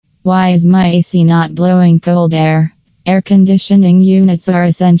Why is my AC not blowing cold air? Air conditioning units are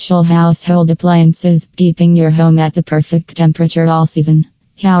essential household appliances, keeping your home at the perfect temperature all season.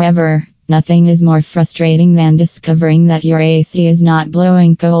 However, nothing is more frustrating than discovering that your AC is not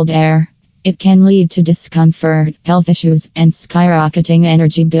blowing cold air. It can lead to discomfort, health issues, and skyrocketing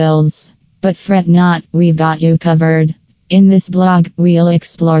energy bills. But fret not, we've got you covered. In this blog, we'll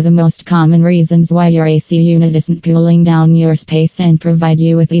explore the most common reasons why your AC unit isn't cooling down your space and provide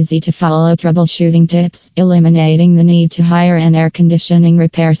you with easy-to-follow troubleshooting tips, eliminating the need to hire an air conditioning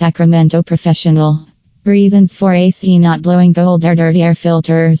repair Sacramento professional. Reasons for AC not blowing cold air: dirty air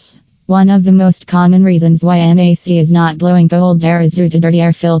filters. One of the most common reasons why an AC is not blowing cold air is due to dirty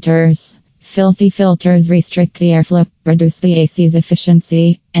air filters. Filthy filters restrict the airflow, reduce the AC's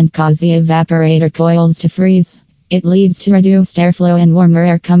efficiency, and cause the evaporator coils to freeze. It leads to reduced airflow and warmer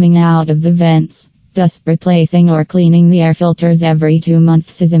air coming out of the vents. Thus, replacing or cleaning the air filters every 2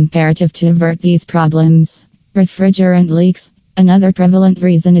 months is imperative to avert these problems. Refrigerant leaks. Another prevalent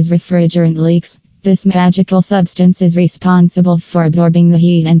reason is refrigerant leaks. This magical substance is responsible for absorbing the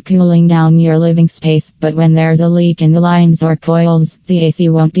heat and cooling down your living space, but when there's a leak in the lines or coils, the AC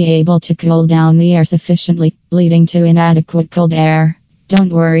won't be able to cool down the air sufficiently, leading to inadequate cold air.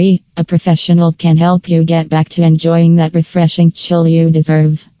 Don't worry, a professional can help you get back to enjoying that refreshing chill you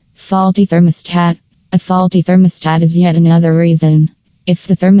deserve. Faulty thermostat. A faulty thermostat is yet another reason. If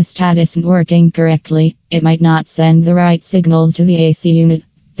the thermostat isn't working correctly, it might not send the right signals to the AC unit.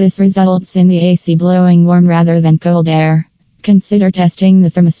 This results in the AC blowing warm rather than cold air. Consider testing the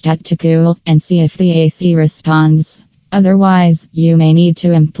thermostat to cool and see if the AC responds. Otherwise, you may need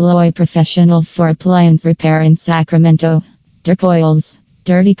to employ a professional for appliance repair in Sacramento. Dirty coils.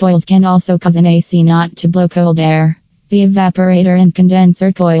 Dirty coils can also cause an AC not to blow cold air. The evaporator and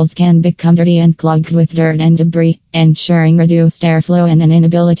condenser coils can become dirty and clogged with dirt and debris, ensuring reduced airflow and an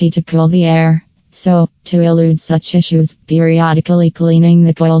inability to cool the air. So, to elude such issues, periodically cleaning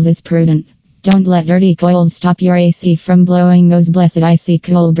the coils is prudent. Don't let dirty coils stop your AC from blowing those blessed icy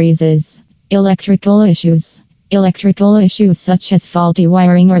cool breezes. Electrical issues. Electrical issues such as faulty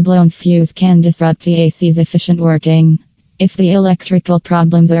wiring or blown fuse can disrupt the AC's efficient working. If the electrical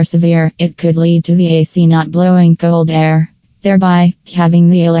problems are severe, it could lead to the AC not blowing cold air. Thereby,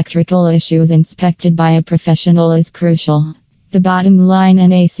 having the electrical issues inspected by a professional is crucial. The bottom line: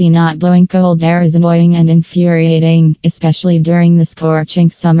 an AC not blowing cold air is annoying and infuriating, especially during the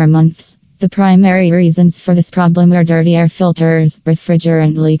scorching summer months. The primary reasons for this problem are dirty air filters,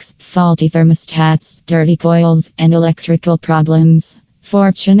 refrigerant leaks, faulty thermostats, dirty coils, and electrical problems.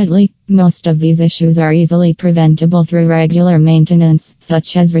 Fortunately, most of these issues are easily preventable through regular maintenance,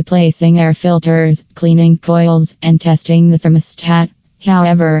 such as replacing air filters, cleaning coils, and testing the thermostat.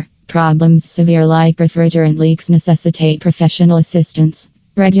 However, problems severe like refrigerant leaks necessitate professional assistance.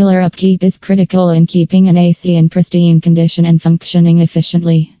 Regular upkeep is critical in keeping an AC in pristine condition and functioning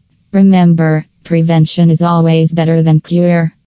efficiently. Remember, prevention is always better than cure.